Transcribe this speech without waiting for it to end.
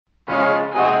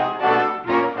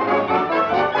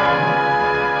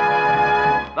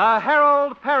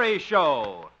Peary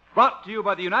Show, brought to you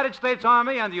by the United States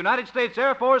Army and the United States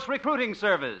Air Force Recruiting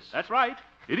Service. That's right.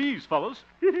 It is, fellas.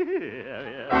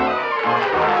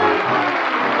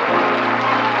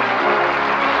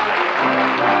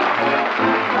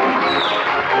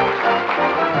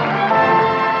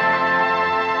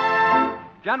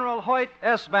 General Hoyt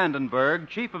S. Vandenberg,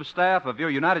 Chief of Staff of your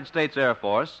United States Air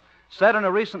Force, said in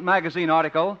a recent magazine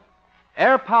article,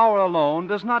 "Air power alone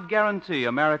does not guarantee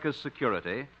America's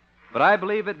security, but I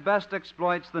believe it best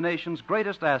exploits the nation's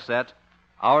greatest asset,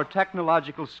 our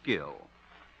technological skill."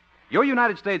 Your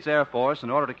United States Air Force, in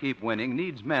order to keep winning,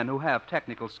 needs men who have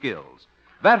technical skills.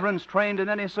 Veterans trained in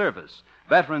any service.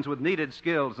 Veterans with needed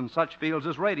skills in such fields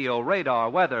as radio, radar,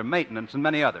 weather, maintenance, and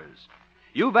many others.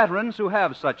 You veterans who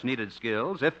have such needed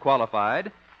skills, if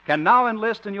qualified, can now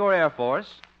enlist in your Air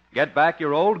Force, get back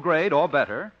your old grade or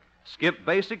better, skip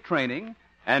basic training,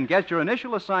 and get your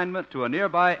initial assignment to a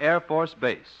nearby Air Force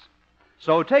base.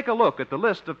 So take a look at the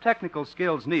list of technical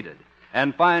skills needed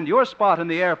and find your spot in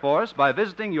the Air Force by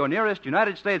visiting your nearest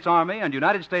United States Army and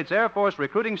United States Air Force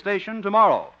recruiting station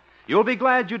tomorrow. You'll be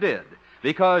glad you did,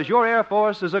 because your Air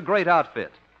Force is a great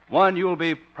outfit, one you'll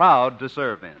be proud to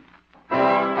serve in.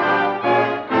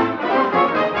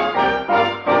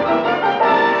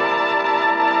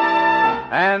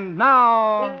 And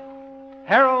now,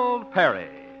 Harold Peary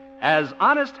as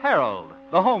Honest Harold,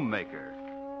 the homemaker.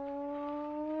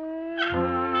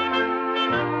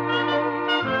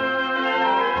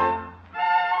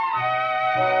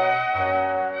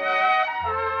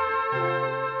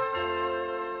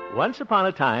 Once upon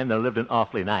a time, there lived an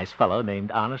awfully nice fellow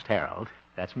named Honest Harold.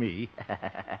 That's me.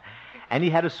 And he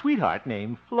had a sweetheart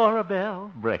named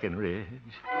Florabelle Breckenridge.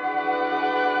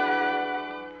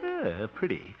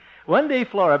 Pretty. One day,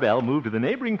 Florabelle moved to the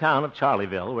neighboring town of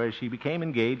Charleville, where she became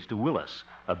engaged to Willis,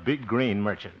 a big grain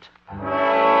merchant.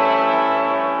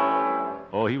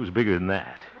 Oh, he was bigger than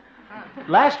that.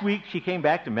 Last week, she came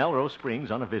back to Melrose Springs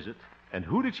on a visit, and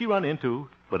who did she run into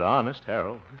but Honest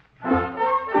Harold?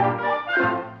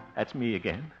 That's me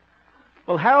again.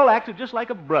 Well, Harold acted just like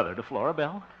a brother to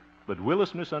Florabelle, but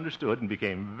Willis misunderstood and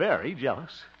became very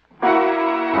jealous.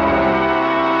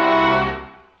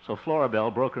 So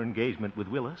Florabelle broke her engagement with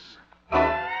Willis.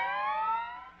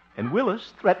 And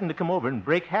Willis threatened to come over and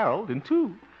break Harold in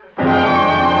two.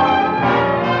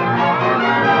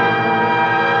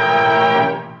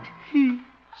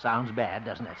 Sounds bad,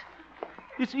 doesn't it?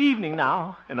 It's evening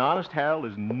now, and Honest Harold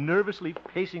is nervously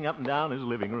pacing up and down his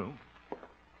living room,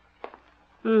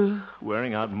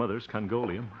 wearing out Mother's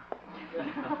Congolium.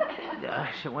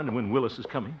 I wonder when Willis is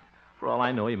coming. For all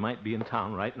I know, he might be in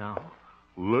town right now,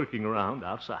 lurking around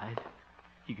outside.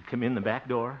 He could come in the back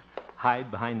door, hide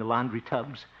behind the laundry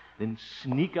tubs, then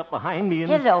sneak up behind me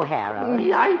and... Hello, Harold.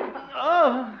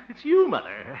 Oh, it's you,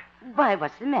 Mother. Why,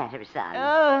 what's the matter,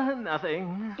 son?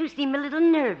 Nothing. You seem a little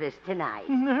nervous tonight.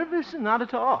 Nervous? Not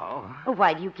at all.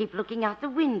 Why do you keep looking out the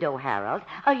window, Harold?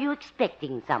 Are you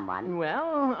expecting someone?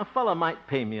 Well, a fella might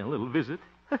pay me a little visit.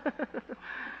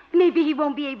 Maybe he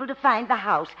won't be able to find the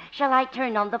house. Shall I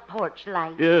turn on the porch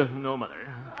light? No, Mother.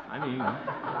 I mean,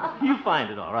 you find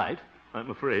it all right,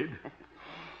 I'm afraid.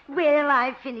 Well,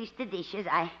 I've finished the dishes.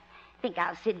 I think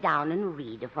I'll sit down and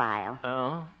read a while.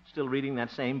 Oh, still reading that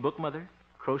same book, Mother?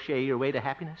 Crochet Your Way to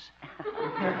Happiness?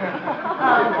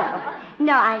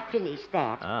 No, I finished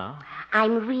that. Oh.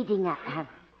 I'm reading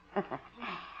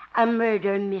a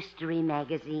murder mystery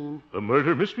magazine. A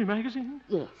murder mystery magazine?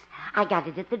 Yes. I got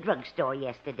it at the drugstore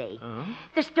yesterday. Uh-huh.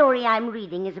 The story I'm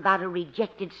reading is about a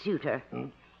rejected suitor.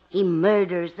 He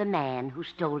murders the man who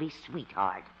stole his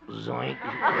sweetheart. Zoink.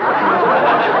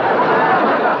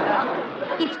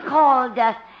 It's called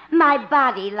My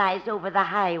Body Lies Over the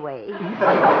Highway.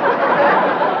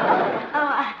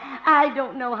 I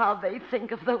don't know how they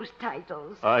think of those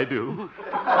titles. I do.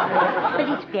 But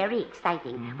it's very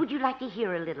exciting. Would you like to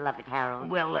hear a little of it, Harold?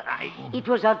 Well, It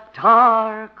was a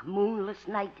dark, moonless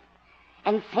night,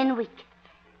 and Fenwick,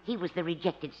 he was the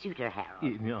rejected suitor,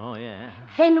 Harold. Oh, yeah.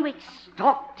 Fenwick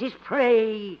stalked his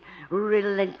prey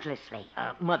relentlessly.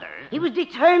 Mother. He was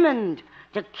determined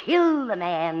to kill the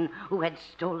man who had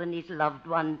stolen his loved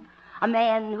one, a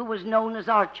man who was known as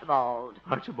Archibald.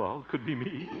 Archibald could be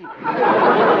me.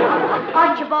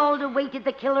 Archibald awaited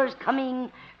the killer's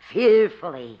coming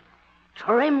fearfully,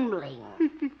 trembling.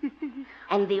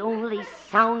 And the only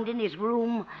sound in his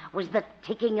room was the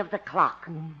ticking of the clock.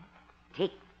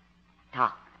 Tick,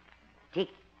 tock, tick,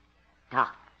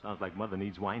 tock. Sounds like Mother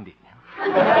needs winding.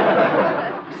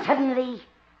 Suddenly,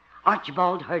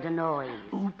 Archibald heard a noise.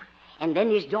 Oop. And then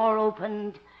his door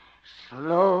opened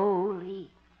slowly,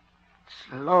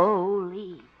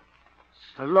 slowly,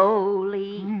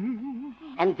 slowly.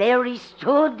 And there he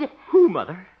stood. Who,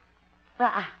 Mother?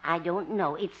 Well, I don't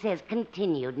know. It says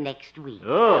continued next week.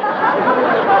 Oh. Oh,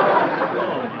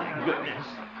 my goodness.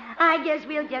 I guess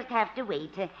we'll just have to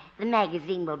wait. The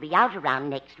magazine will be out around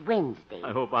next Wednesday.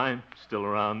 I hope I'm still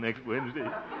around next Wednesday.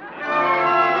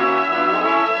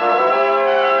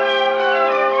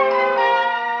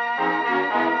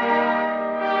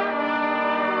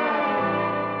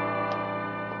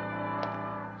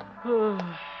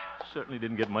 Certainly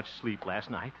didn't get much sleep last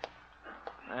night.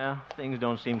 Well, things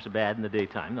don't seem so bad in the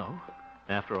daytime, though.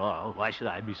 After all, why should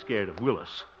I be scared of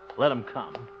Willis? Let him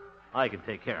come. I can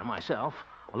take care of myself.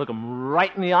 I'll look him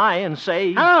right in the eye and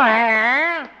say... Hello,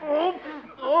 Harold.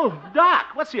 Oh, Doc,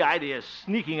 what's the idea of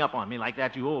sneaking up on me like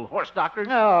that, you old horse doctor?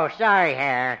 Oh, sorry,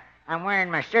 Harold. I'm wearing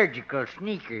my surgical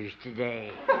sneakers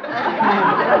today.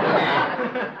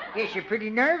 Guess you're pretty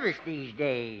nervous these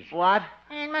days. What?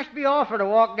 It must be awful to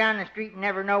walk down the street and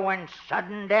never know when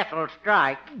sudden death will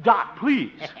strike. Doc,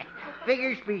 please.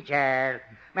 Figure speech, Harold.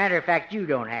 Matter of fact, you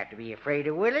don't have to be afraid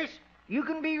of Willis. You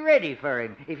can be ready for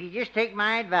him if you just take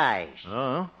my advice.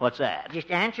 Oh, what's that?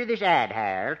 Just answer this ad,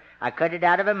 Harold. I cut it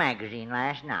out of a magazine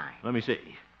last night. Let me see.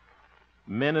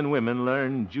 Men and women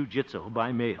learn jujitsu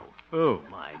by mail. Oh,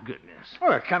 my goodness.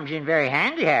 Well, it comes in very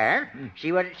handy, Harold.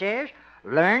 See what it says?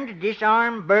 Learn to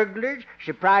disarm burglars,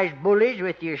 surprise bullies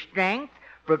with your strength,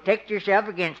 protect yourself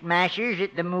against mashers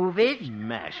at the movies.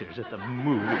 Mashers at the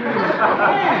movies.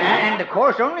 And the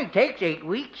course only takes 8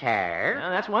 weeks, Harold.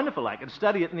 Well, that's wonderful. I can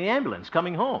study it in the ambulance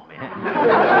coming home.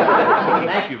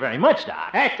 Thank you very much,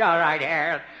 Doc. That's all right,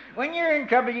 Harold. When you're in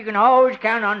trouble, you can always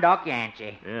count on Doc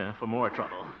Yancey. Yeah, for more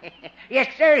trouble. Yes,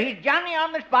 sir, he's Johnny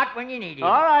on the spot when you need him.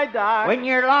 All right, Doc. When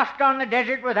you're lost on the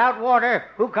desert without water,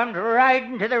 who comes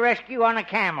riding to the rescue on a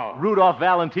camel? Rudolph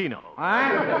Valentino.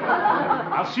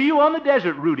 Huh? I'll see you on the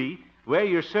desert, Rudy. Wear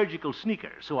your surgical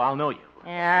sneakers so I'll know you.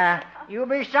 Yeah, you'll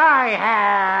be sorry,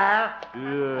 Hal.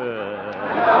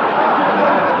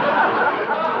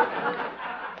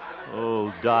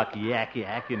 Old Doc Yak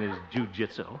Yak in his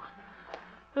jujitsu.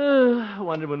 I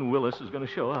wonder when Willis is going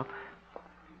to show up.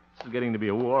 This is getting to be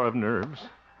a war of nerves.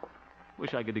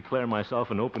 Wish I could declare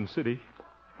myself an open city.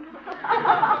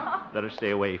 Better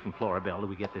stay away from Florabelle till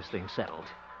we get this thing settled.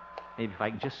 Maybe if I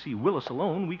can just see Willis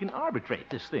alone, we can arbitrate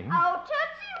this thing. Oh,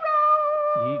 Tootsie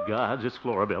Roll! Ye gods, it's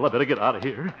Florabelle. I better get out of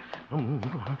here.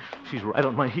 She's right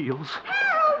on my heels.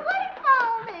 Harold, wait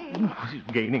for me! She's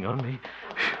gaining on me.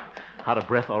 Out of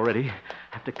breath already.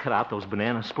 Have to cut out those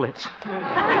banana splits.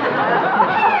 I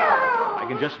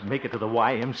can just make it to the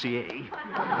YMCA.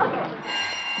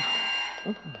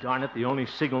 Oh, darn it, the only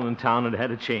signal in town that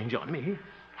had a change on me.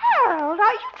 Harold,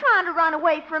 are you trying to run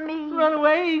away from me? Run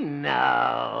away?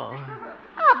 No.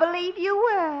 I believe you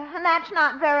were, and that's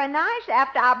not very nice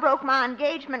after I broke my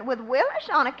engagement with Willis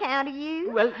on account of you.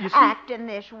 Well, you see... Acting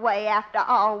this way after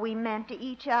all we meant to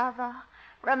each other.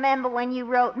 Remember when you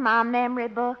wrote in my memory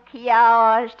book,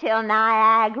 yours till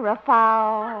Niagara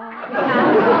Falls?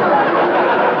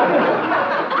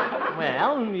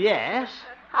 Well, yes.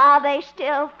 Are they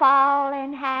still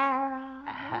falling, Harold?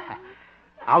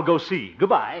 I'll go see.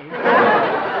 Goodbye.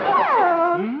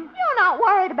 Harold, you're not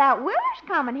worried about Willis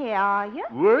coming here, are you?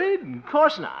 Worried? Of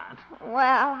course not.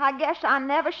 Well, I guess I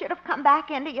never should have come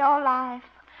back into your life.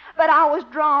 But I was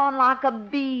drawn like a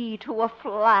bee to a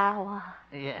flower.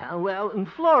 Yeah, well, in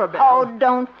Florabelle... Oh,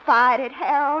 don't fight it,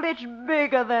 Harold. It's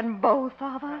bigger than both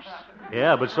of us.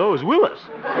 Yeah, but so is Willis.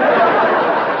 Well,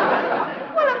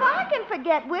 if I can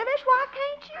forget Willis, why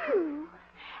can't you?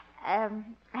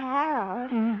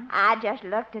 Harold, I just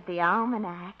looked at the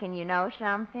almanac, and you know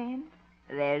something?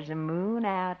 There's a moon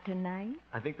out tonight.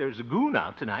 I think there's a goon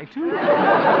out tonight, too.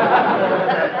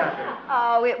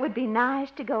 Oh, it would be nice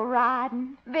to go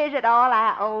riding, visit all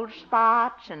our old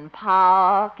spots, and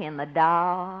park in the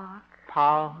dark.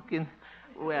 Park in...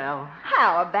 Well...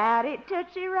 How about it,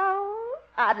 Tootsie Roll?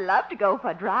 I'd love to go for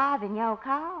a drive in your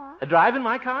car. A drive in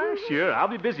my car? Sure, I'll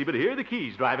be busy, but here are the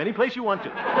keys. Drive any place you want to.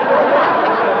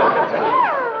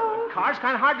 Car's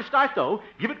kind of hard to start, though.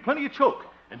 Give it plenty of choke.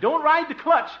 And don't ride the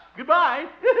clutch. Goodbye.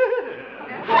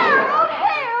 Harold,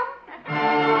 him!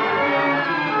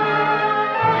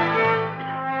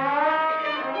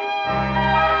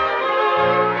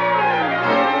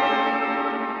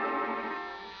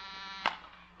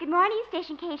 Good morning,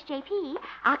 Station KHJP.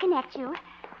 I'll connect you.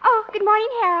 Oh, good morning,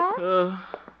 Harold.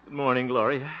 Good morning,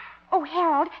 Gloria. Oh,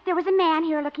 Harold, there was a man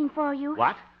here looking for you.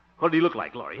 What? What did he look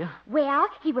like, Gloria? Well,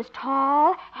 he was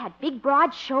tall, had big,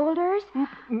 broad shoulders.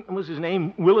 Was his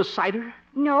name Willis Sider?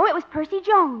 No, it was Percy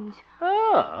Jones.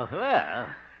 Oh, well,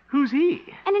 Who's he?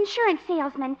 An insurance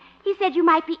salesman. He said you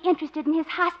might be interested in his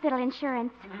hospital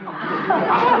insurance.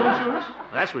 Hospital insurance?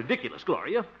 That's ridiculous,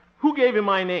 Gloria. Who gave him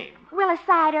my name? Willis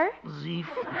Sider. Zeef.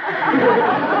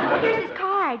 Here's his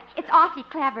card. It's awfully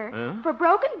clever. Huh? For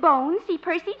broken bones, see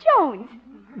Percy Jones.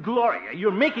 Gloria,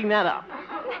 you're making that up.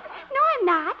 No, I'm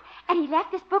not. And he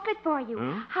left this booklet for you.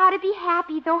 Huh? How to be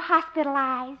happy though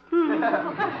hospitalized.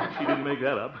 She didn't make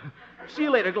that up. See you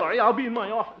later, Gloria. I'll be in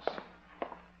my office.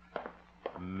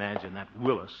 Imagine that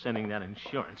Willis sending that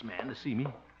insurance man to see me.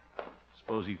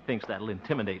 Suppose he thinks that'll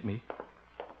intimidate me.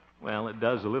 Well, it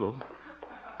does a little.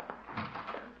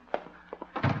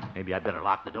 Maybe I'd better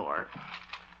lock the door.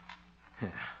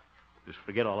 Just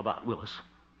forget all about Willis.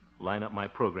 Line up my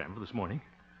program for this morning.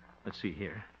 Let's see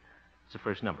here. It's the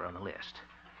first number on the list.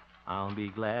 I'll be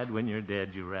glad when you're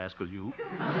dead, you rascal, you.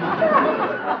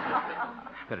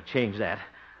 Better change that.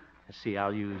 Let's see,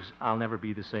 I'll never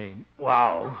be the same.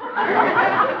 Wow.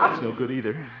 That's no good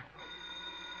either.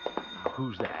 Now,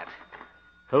 who's that?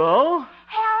 Hello?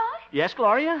 Harold? Yes,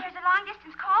 Gloria? There's a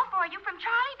long-distance call for you from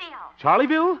Charlieville.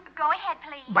 Charlieville? Go ahead,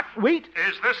 please. But wait.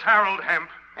 Is this Harold Hemp?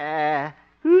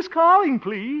 Who's calling,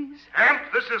 please?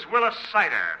 Hemp, this is Willis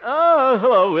Sider. Oh,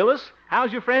 hello, Willis.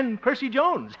 How's your friend Percy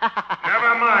Jones?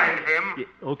 Never mind him.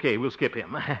 Yeah, okay, we'll skip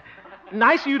him.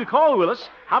 Nice of you to call, Willis.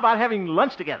 How about having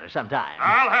lunch together sometime?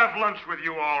 I'll have lunch with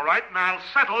you, all right, and I'll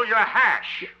settle your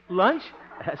hash. Lunch?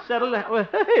 Settle that? Well,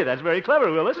 hey, that's very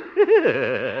clever, Willis.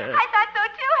 I thought so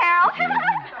too, Harold.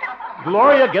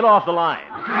 Gloria, get off the line.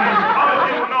 How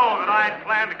did you know that I'd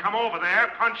planned to come over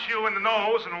there, punch you in the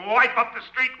nose, and wipe up the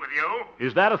street with you?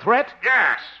 Is that a threat?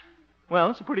 Yes. Well,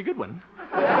 it's a pretty good one.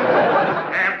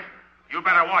 Hemp, you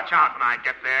better watch out when I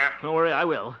get there. Don't worry, I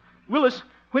will. Willis,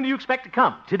 when do you expect to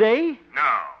come? Today?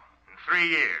 No, in 3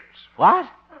 years. What?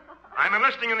 I'm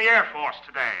enlisting in the Air Force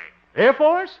today. Air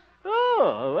Force?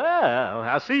 Oh, well,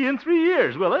 I'll see you in 3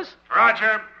 years, Willis.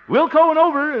 Roger. Wilco and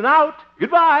over and out.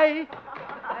 Goodbye.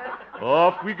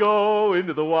 Off we go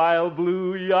into the wild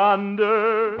blue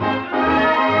yonder.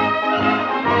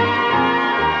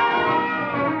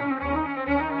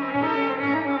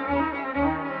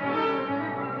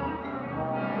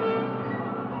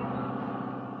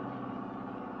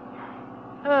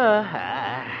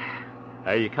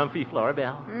 Are you comfy,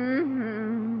 Florabelle?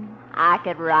 Mm-hmm. I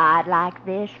could ride like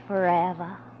this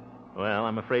forever. Well,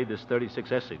 I'm afraid this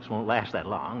 36 Essex won't last that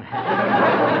long.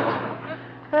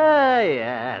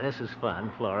 Yeah, this is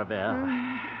fun,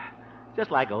 Florabelle.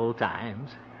 Just like old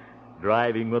times.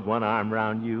 Driving with one arm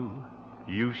round you,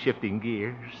 you shifting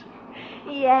gears.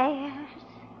 Yes.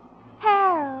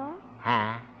 Harold,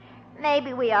 Huh?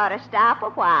 maybe we ought to stop a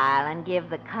while and give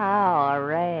the car a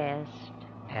rest.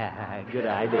 Good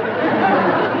idea.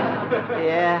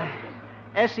 Yeah,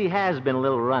 Essie has been a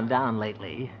little run down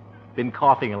lately. Been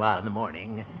coughing a lot in the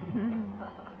morning.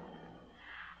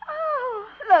 Oh,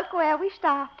 look where we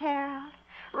stopped, Harold.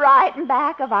 Right in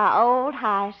back of our old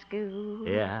high school.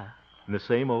 Yeah, and the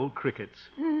same old crickets.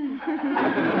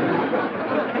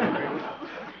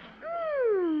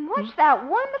 What's that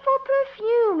wonderful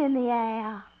perfume in the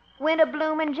air? Winter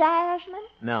blooming jasmine?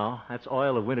 No, that's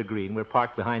oil of wintergreen. We're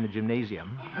parked behind the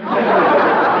gymnasium.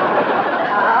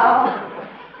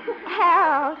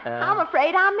 Harold, I'm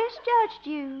afraid I misjudged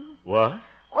you. What?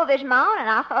 Well, this morning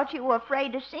I thought you were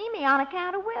afraid to see me on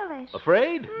account of Willis.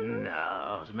 Afraid?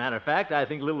 No. As a matter of fact, I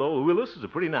think little old Willis is a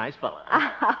pretty nice fellow.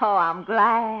 Oh, I'm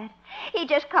glad. He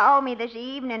just called me this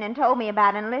evening and told me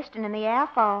about enlisting in the Air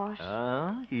Force.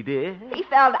 Oh, he did? He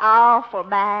felt awful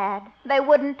bad. They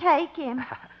wouldn't take him.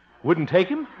 Wouldn't take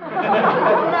him?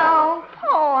 No,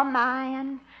 poor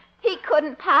man. He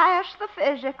couldn't pass the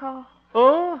physical.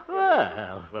 Oh,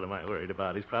 well, what am I worried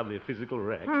about? He's probably a physical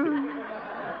wreck.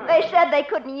 They said they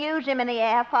couldn't use him in the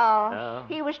Air Force. Oh.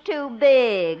 He was too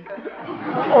big.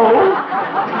 Oh?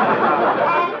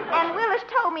 And Willis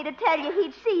told me to tell you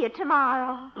he'd see you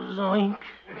tomorrow. Zoink.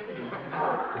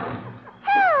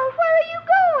 Harold, where are you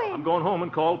going? I'm going home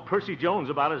and call Percy Jones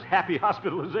about his happy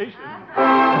hospitalization.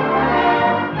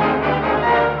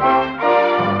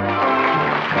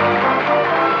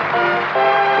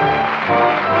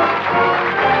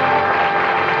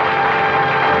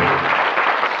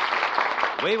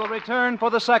 We will return for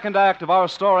the second act of our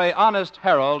story, Honest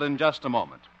Harold, in just a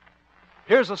moment.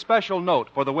 Here's a special note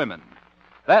for the women.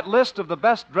 That list of the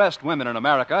best-dressed women in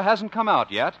America hasn't come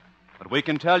out yet, but we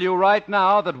can tell you right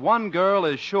now that one girl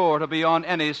is sure to be on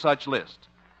any such list.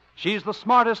 She's the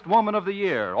smartest woman of the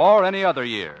year, or any other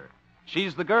year.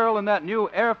 She's the girl in that new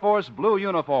Air Force blue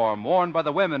uniform worn by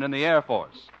the women in the Air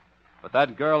Force. But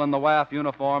that girl in the WAF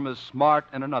uniform is smart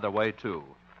in another way, too.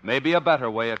 Maybe a better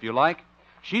way, if you like.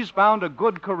 She's found a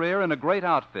good career in a great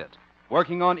outfit,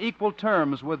 working on equal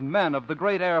terms with men of the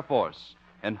great Air Force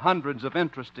in hundreds of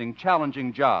interesting,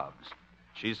 challenging jobs.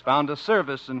 She's found a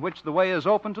service in which the way is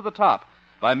open to the top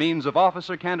by means of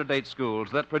officer candidate schools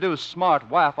that produce smart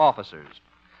WAF officers.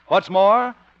 What's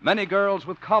more, many girls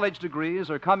with college degrees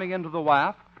are coming into the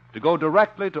WAF to go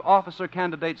directly to officer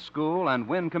candidate school and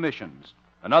win commissions.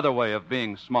 Another way of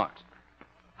being smart.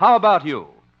 How about you?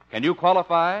 Can you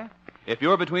qualify? If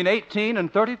you're between 18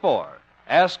 and 34,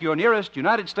 ask your nearest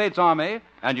United States Army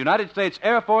and United States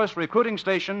Air Force recruiting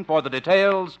station for the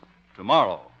details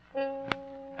tomorrow.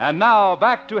 And now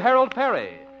back to Harold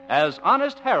Peary as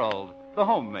Honest Harold, the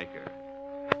homemaker.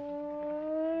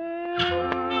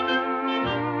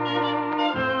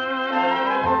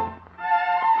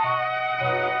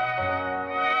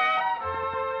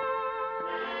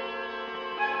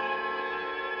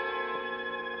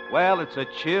 Well, it's a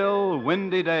chill,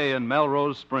 windy day in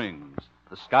Melrose Springs.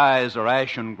 The skies are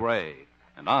ashen gray,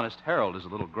 and Honest Harold is a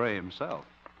little gray himself,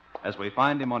 as we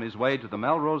find him on his way to the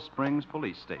Melrose Springs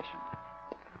police station.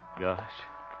 Gosh,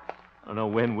 I don't know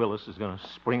when Willis is going to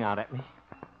spring out at me.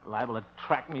 Liable to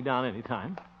track me down any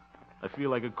time. I feel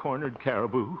like a cornered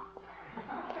caribou.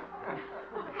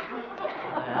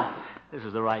 This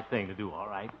is the right thing to do, all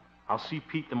right. I'll see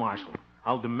Pete the marshal.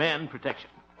 I'll demand protection.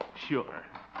 Sure.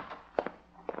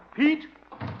 Pete,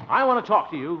 I want to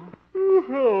talk to you.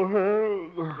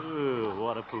 Oh,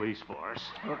 what a police force.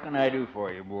 What can I do for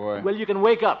you, boy? Well, you can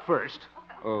wake up first.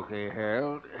 Okay,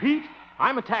 Harold. Pete,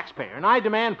 I'm a taxpayer, and I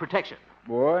demand protection.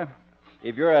 Boy,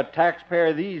 if you're a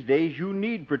taxpayer these days, you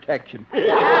need protection.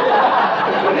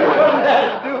 Yes.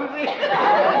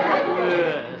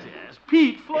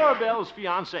 Pete, Florabelle's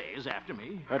fiancé is after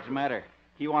me. What's the matter?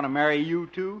 He want to marry you,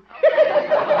 too?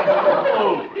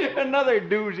 Oh. Another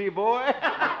doozy, boy.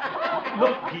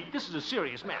 Look, Pete, this is a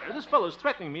serious matter. This fellow's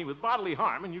threatening me with bodily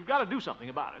harm, and you've got to do something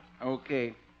about it.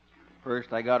 Okay.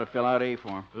 First, I got to fill out A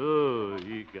form. Oh,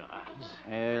 ye gods.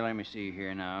 Let me see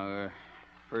here now.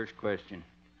 First question.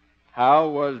 How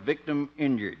was victim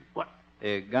injured? What?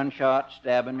 Gunshot,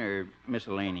 stabbing, or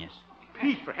miscellaneous?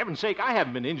 Pete, for heaven's sake, I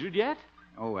haven't been injured yet.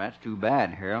 Oh, that's too bad,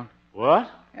 Harold. What?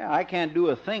 Yeah, I can't do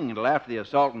a thing until after the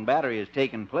assault and battery has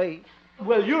taken place.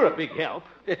 Well, you're a big help.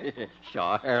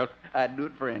 Sure, Harold. I'd do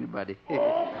it for anybody.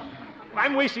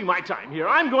 I'm wasting my time here.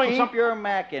 I'm going Keep your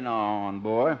macking on,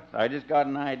 boy. I just got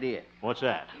an idea. What's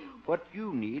that? What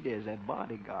you need is a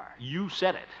bodyguard. You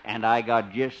said it. And I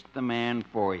got just the man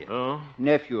for you. Oh?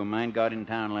 Nephew of mine got in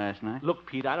town last night. Look,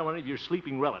 Pete, I don't want any of your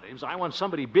sleeping relatives. I want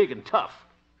somebody big and tough.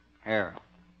 Harold.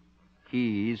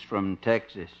 He's from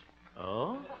Texas.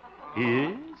 Oh? He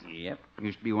is? Yep.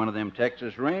 Used to be one of them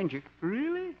Texas Rangers.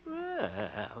 Really? Well,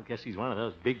 I guess he's one of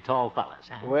those big, tall fellas,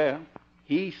 huh? Well,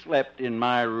 he slept in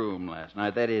my room last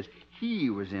night. That is, he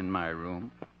was in my room.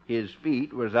 His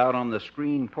feet was out on the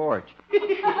screen porch.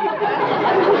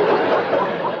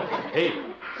 Hey,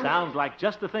 sounds like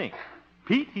just the thing.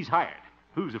 Pete, he's hired.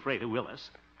 Who's afraid of Willis?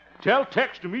 Tell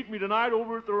Tex to meet me tonight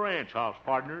over at the ranch house,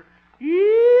 partner.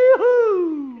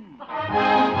 Yee-hoo!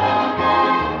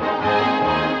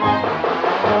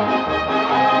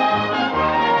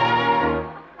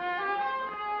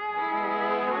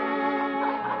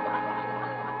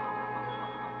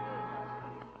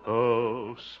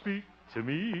 Oh, speak to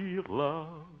me of love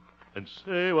and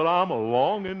say what I'm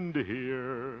a-longing to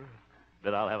hear.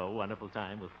 That I'll have a wonderful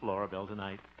time with Florabelle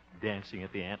tonight, dancing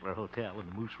at the Antler Hotel in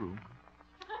the Moose Room.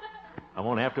 I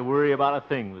won't have to worry about a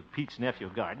thing with Pete's nephew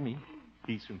guarding me.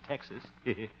 He's from Texas.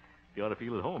 He ought to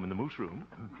feel at home in the Moose Room.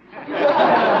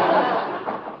 Yeah,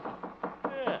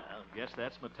 I guess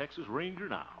that's my Texas Ranger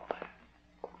now.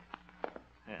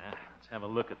 Yeah, let's have a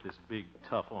look at this big,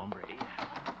 tough hombre.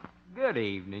 Good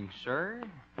evening, sir.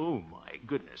 Oh, my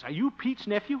goodness. Are you Pete's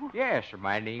nephew? Yes, sir.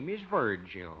 My name is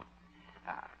Virgil.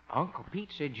 Uncle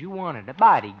Pete said you wanted a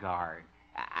bodyguard.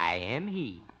 I am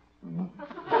he.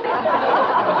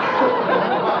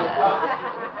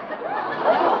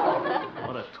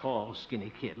 What a tall,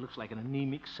 skinny kid. Looks like an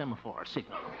anemic semaphore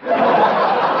signal.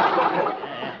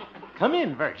 Come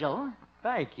in, Virgil.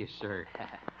 Thank you, sir.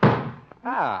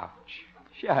 Ouch.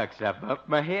 Shucks, I bumped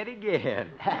my head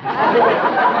again.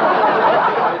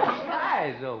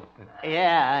 Eyes open.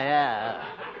 Yeah.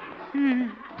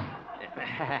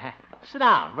 Sit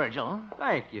down, Virgil.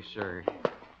 Thank you, sir.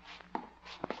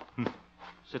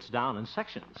 Sits down in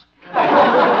sections.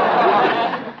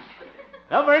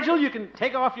 Well, Virgil, you can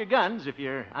take off your guns if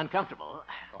you're uncomfortable.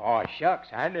 Oh, shucks,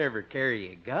 I never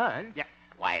carry a gun. Yeah.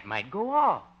 Why, it might go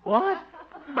off. What?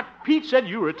 But Pete said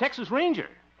you were a Texas Ranger.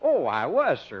 Oh, I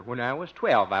was, sir. When I was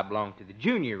 12, I belonged to the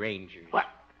Junior Rangers. What?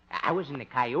 I was in the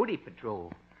Coyote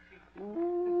Patrol.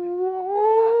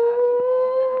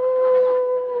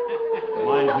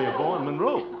 Reminds me of Bowen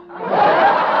Monroe.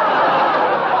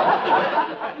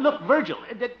 Look, Virgil,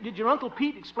 did your Uncle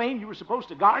Pete explain you were supposed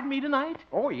to guard me tonight?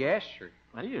 Oh, yes, sir.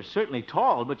 Well, you're certainly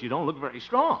tall, but you don't look very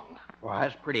strong. Well, I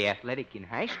was pretty athletic in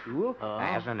high school.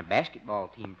 I was on the basketball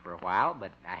team for a while,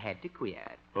 but I had to quit.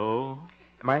 Oh?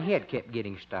 My head kept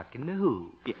getting stuck in the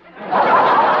hoop.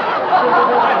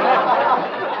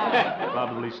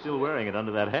 Probably still wearing it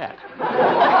under that hat.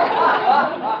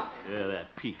 Yeah,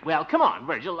 that Pete. Well, come on,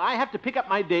 Virgil. I have to pick up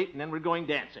my date, and then we're going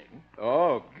dancing.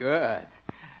 Oh, good.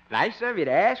 Nice of you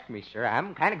to ask me, sir.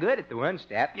 I'm kind of good at the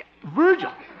one-step. Yeah,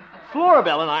 Virgil,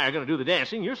 Florabelle and I are going to do the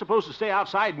dancing. You're supposed to stay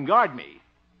outside and guard me.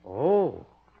 Oh,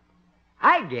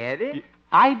 I get it.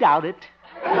 I doubt it.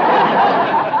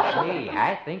 Say,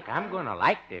 I think I'm going to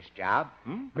like this job.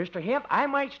 Mr. Hemp, I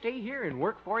might stay here and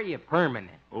work for you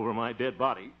permanent. Over my dead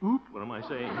body. Oop, what am I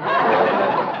saying?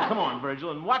 Come on,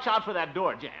 Virgil, and watch out for that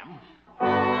door jam.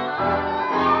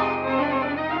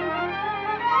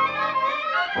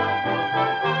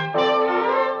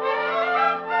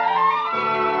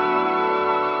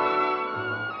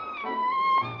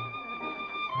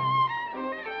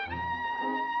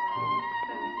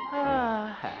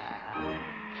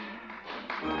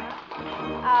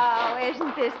 Oh,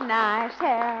 isn't this nice,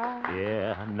 Harold?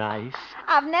 Yeah, nice.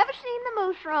 I've never seen the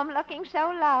moose room looking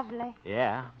so lovely.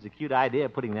 Yeah, it was a cute idea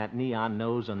putting that neon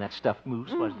nose on that stuffed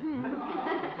moose, wasn't it?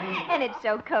 And it's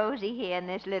so cozy here in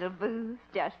this little booth,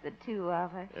 just the two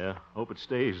of us. Yeah, hope it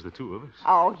stays the two of us.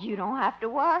 Oh, you don't have to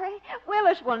worry.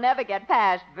 Willis will never get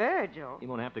past Virgil. He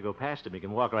won't have to go past him. He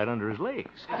can walk right under his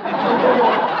legs.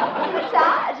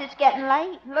 Besides, it's getting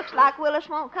late. Looks like Willis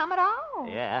won't come at all.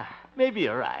 Yeah, maybe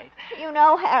you're right. You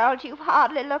know, Harold, you've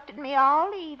hardly looked at me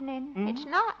all evening. It's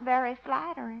not very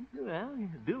flattering. Well, you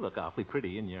do look awfully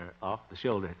pretty in your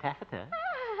off-the-shoulder taffeta.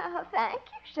 Oh, thank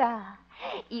you, sir.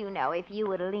 You know, if you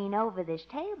would lean over this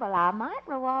table, I might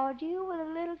reward you with a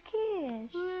little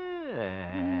kiss.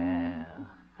 Well,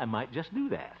 I might just do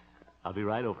that. I'll be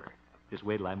right over. Just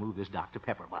wait till I move this Dr.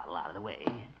 Pepper bottle out of the way.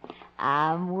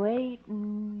 I'm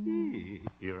waiting.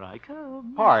 Here I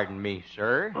come. Pardon me,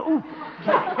 sir. Oh,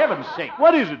 for heaven's sake,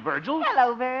 what is it, Virgil?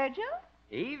 Hello, Virgil.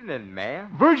 Evening,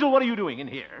 ma'am. Virgil, what are you doing in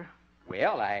here?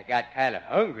 Well, I got kind of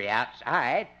hungry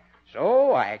outside,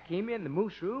 so I came in the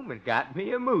moose room and got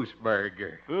me a moose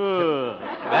burger.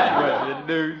 That was a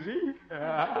doozy.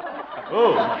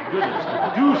 Oh, my goodness.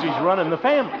 Doozy's running the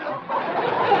family.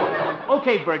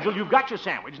 Okay, Virgil, you've got your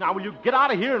sandwich. Now, will you get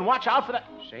out of here and watch out for that?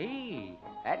 Say,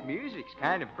 that music's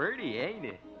kind of pretty, ain't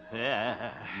it?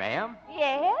 Yeah. Ma'am,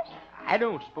 Yes? I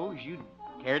don't suppose you'd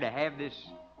care to have this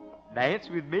dance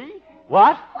with me?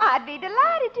 What? I'd be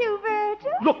delighted to,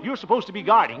 Virgil. Look, you're supposed to be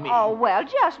guarding me. Oh, well,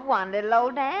 just one little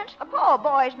old dance. The poor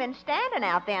boy's been standing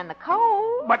out there in the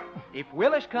cold. But if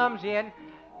Willis comes in,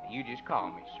 you just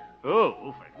call me, sir.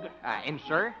 Oh, And,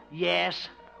 sir, yes.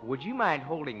 would you mind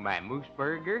holding my moose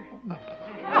burger?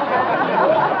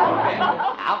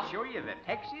 I'll show you the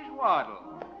Texas waddle.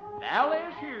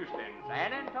 Dallas, Houston,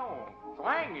 San Antonio.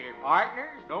 Swing your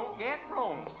partners, don't get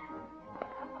thrown.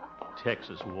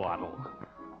 Texas waddle.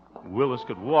 Willis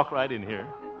could walk right in here.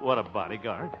 What a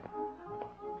bodyguard.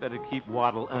 Better keep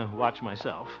watch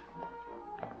myself.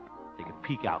 Take a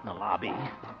peek out in the lobby.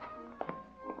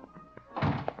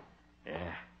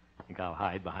 Yeah, I think I'll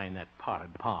hide behind that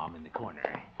potted palm in the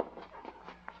corner.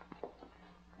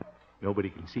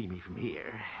 Nobody can see me from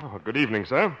here. Oh, good evening,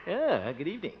 sir. Yeah, good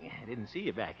evening. I didn't see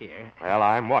you back here. Well,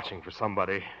 I'm watching for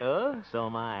somebody. Oh, so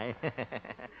am I.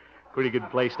 Pretty good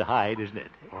place to hide, isn't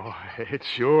it? Oh, it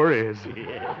sure is.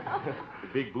 Yeah. The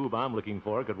big boob I'm looking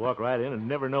for could walk right in and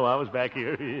never know I was back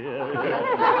here.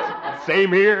 Yeah.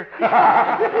 Same here.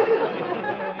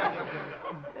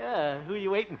 Yeah, who are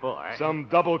you waiting for? Some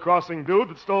double-crossing dude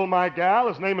that stole my gal.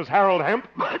 His name is Harold Hemp.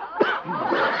 When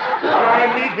I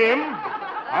meet him,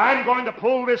 I'm going to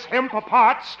pull this hemp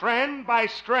apart strand by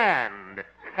strand.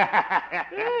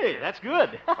 Hey, that's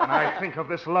good. When I think of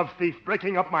this love thief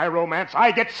breaking up my romance,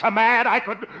 I get so mad I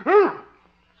could...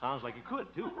 Sounds like you could,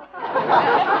 too.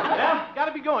 Well,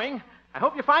 gotta be going. I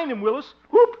hope you find him, Willis.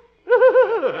 Whoop!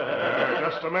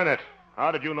 Just a minute.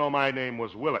 How did you know my name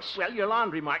was Willis? Well, your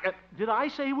laundry mark. Did I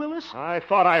say Willis? I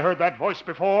thought I heard that voice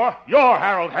before. You're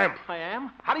Harold Hemp. I am.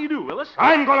 How do you do, Willis?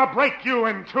 I'm going to break you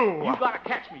in two. You gotta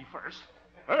catch me first.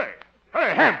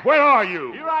 Hey, Hemp, where are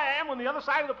you? Here I am on the other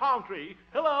side of the palm tree.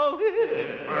 Hello.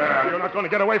 Well, you're not going to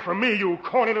get away from me, you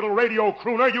corny little radio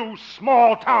crooner, you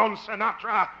small-town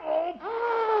Sinatra.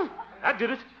 Oh, that did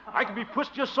it. I can be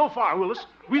pushed just so far, Willis.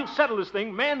 We'll settle this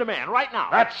thing man to man right now.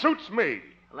 That suits me.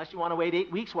 Unless you want to wait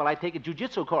 8 weeks while I take a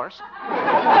jiu-jitsu course.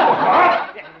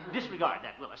 What? Disregard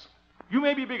that, Willis. You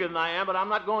may be bigger than I am, but I'm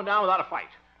not going down without a fight.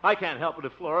 I can't help it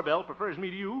if Flora Belle prefers me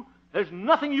to you. There's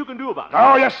nothing you can do about it.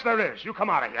 Oh, yes, there is. You come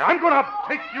out of here. I'm going to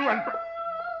take you and...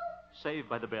 Saved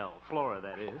by the bell. Flora,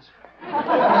 that is.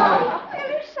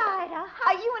 Willis Cider,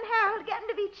 are you and Harold getting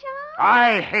to be chums?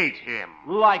 I hate him.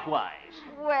 Likewise.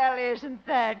 Well, isn't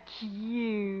that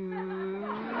cute?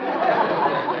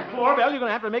 Flora Belle, you're going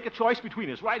to have to make a choice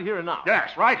between us right here and now.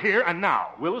 Yes, right here and now.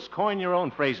 Willis, coin your own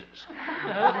phrases.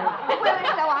 Willis,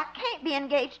 though I can't be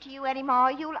engaged to you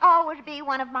anymore, you'll always be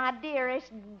one of my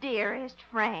dearest, dearest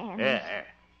friends. Yeah.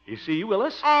 You see,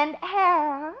 Willis? And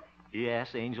Harold? Yes,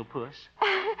 Angel Puss.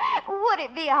 Would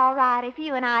it be all right if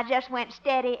you and I just went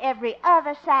steady every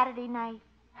other Saturday night?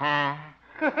 Huh?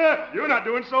 You're not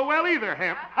doing so well either,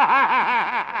 Hemp.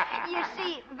 You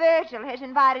see, Virgil has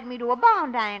invited me to a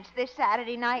barn dance this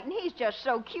Saturday night, and he's just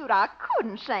so cute I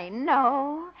couldn't say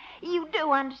no. You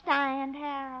do understand,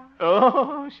 Harold?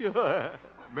 Oh, sure.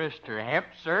 Mr. Hemp,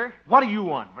 sir. What do you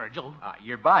want, Virgil?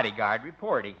 Your bodyguard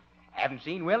reporting. Haven't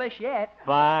seen Willis yet.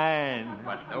 Fine.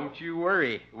 But don't you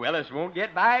worry. Willis won't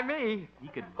get by me. He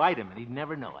could bite him and he'd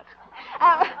never know it.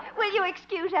 Will you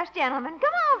excuse us, gentlemen?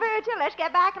 Come on, Virgil. Let's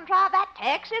get back and try that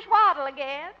Texas waddle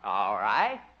again. All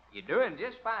right. You're doing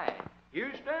just fine.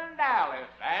 Houston, Dallas,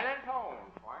 San Antonio.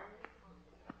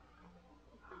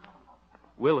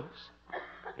 Willis,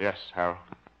 Yes, Harold.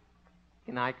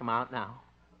 can I come out now?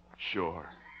 Sure,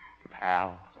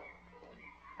 pal.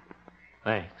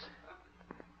 Thanks.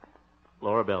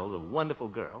 Flora Belle's a wonderful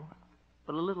girl,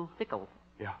 but a little fickle.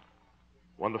 Yeah.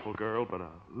 Wonderful girl, but a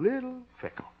little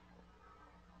fickle.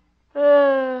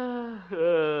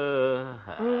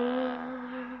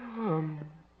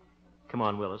 Come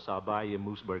on, Willis. I'll buy you a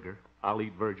moose burger. I'll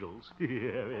eat Virgil's.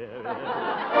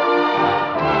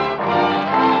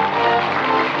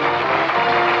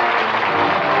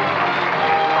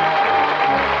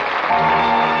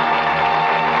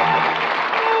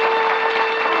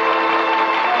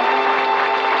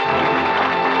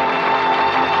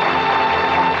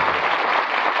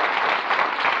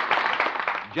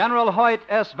 General Hoyt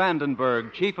S.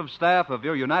 Vandenberg, Chief of Staff of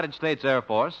your United States Air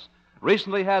Force,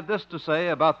 recently had this to say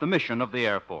about the mission of the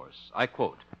Air Force. I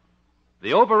quote,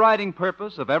 "The overriding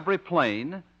purpose of every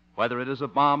plane, whether it is a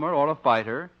bomber or a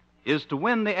fighter, is to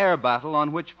win the air battle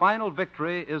on which final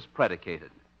victory is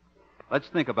predicated." Let's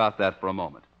think about that for a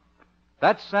moment.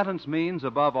 That sentence means,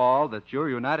 above all, that your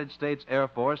United States Air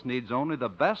Force needs only the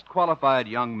best qualified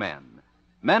young men,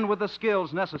 men with the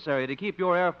skills necessary to keep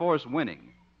your Air Force winning.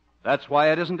 That's why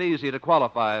it isn't easy to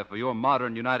qualify for your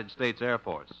modern United States Air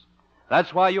Force.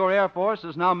 That's why your Air Force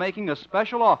is now making a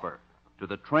special offer to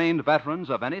the trained veterans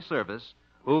of any service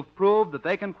who've proved that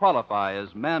they can qualify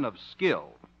as men of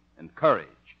skill and courage.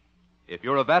 If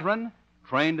you're a veteran,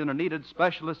 trained in a needed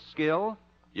specialist skill,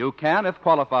 you can, if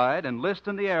qualified, enlist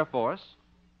in the Air Force,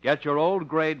 get your old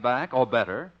grade back, or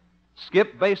better,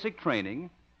 skip basic training,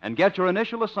 and get your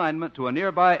initial assignment to a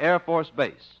nearby Air Force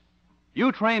base.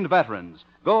 You trained veterans,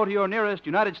 go to your nearest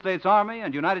United States Army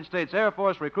and United States Air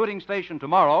Force recruiting station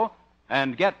tomorrow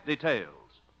and get details.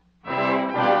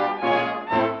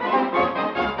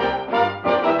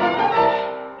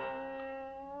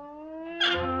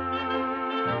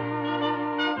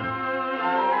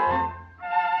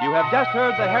 You have just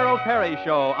heard the Harold Peary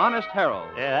Show, Honest Harold.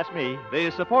 Yeah, that's me. The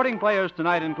supporting players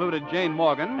tonight included Jane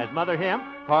Morgan, As Mother Hemp,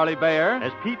 Parley Bayer,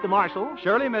 as Pete the Marshal,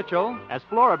 Shirley Mitchell, as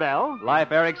Flora Belle,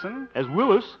 Life Erickson, as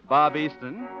Willis, Bob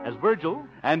Easton, as Virgil.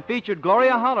 and featured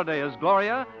Gloria Holliday as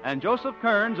Gloria and Joseph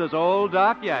Kearns as Old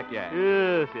Doc Yak Yak.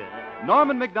 Yes, yes.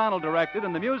 Norman McDonald directed,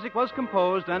 and the music was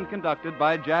composed and conducted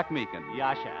by Jack Meakin.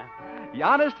 Yasha. The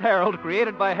Honest Harold,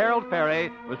 created by Harold Peary,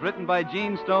 was written by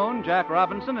Gene Stone, Jack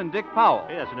Robinson, and Dick Powell.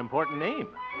 Hey, that's an important name.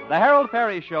 The Harold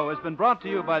Peary Show has been brought to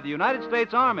you by the United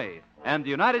States Army and the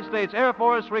United States Air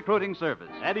Force Recruiting Service.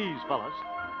 At ease, fellas.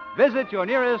 Visit your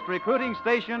nearest recruiting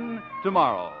station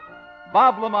tomorrow.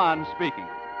 Bob Lamont speaking.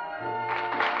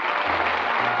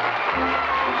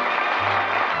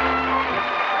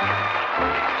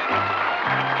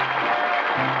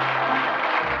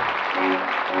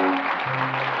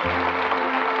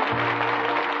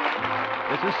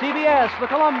 This is CBS, the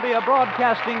Columbia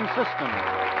Broadcasting System.